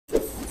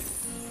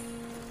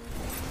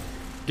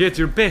Get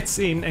your bets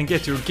in and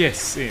get your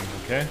guess in,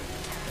 okay?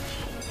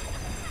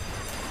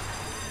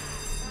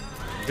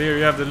 There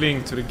you have the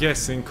link to the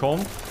guessing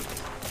comp.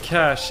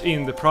 Cash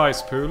in the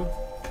prize pool.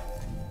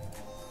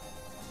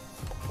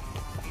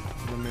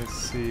 Let me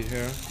see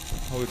here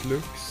how it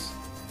looks.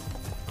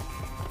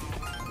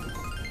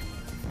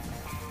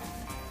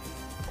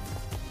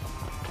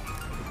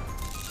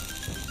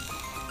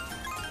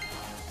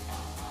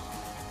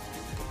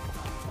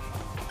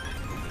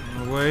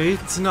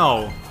 Wait,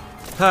 no.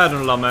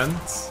 Pattern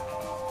Lament.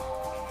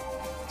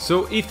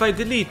 So if I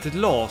delete the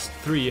last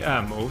 3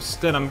 ammos,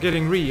 then I'm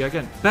getting re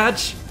again.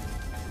 Badge!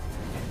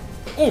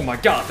 Oh my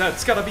god,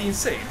 that's gotta be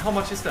insane. How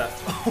much is that?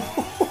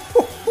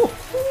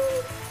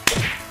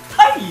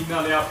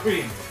 Finally a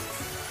print!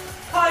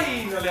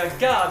 Finally a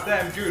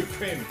goddamn good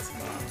print,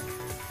 man.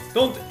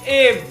 Don't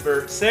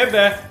ever,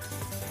 Sebbe!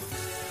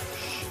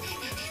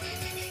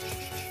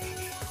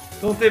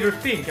 Don't ever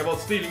think about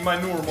stealing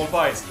my normal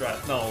buy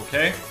strat now,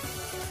 okay?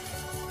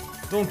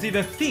 Don't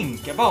even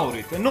think about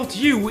it. And not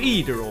you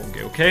either,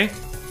 Ogge, okay?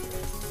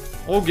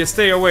 Ogge,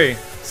 stay away.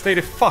 Stay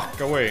the fuck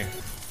away.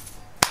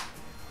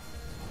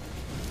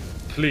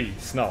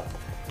 Please, now.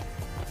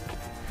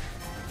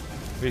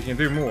 We can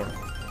do more.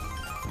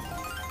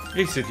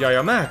 Is it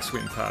Yaya Max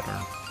win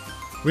pattern?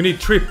 We need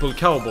triple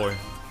cowboy.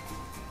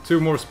 2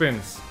 more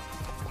spins.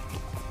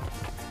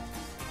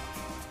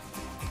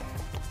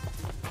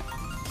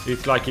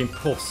 It's like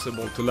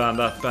impossible to land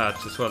that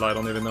badge as well. I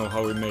don't even know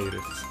how we made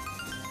it.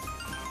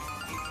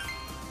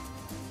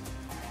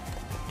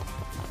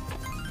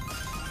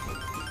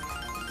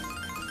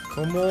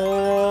 Come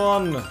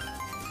on!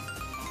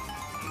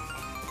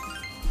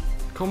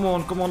 Come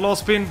on, come on,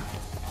 last spin!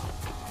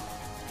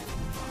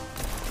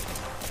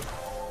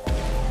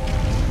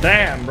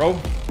 Damn, bro!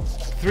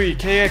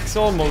 3kx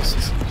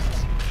almost!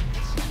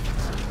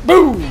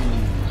 Boom!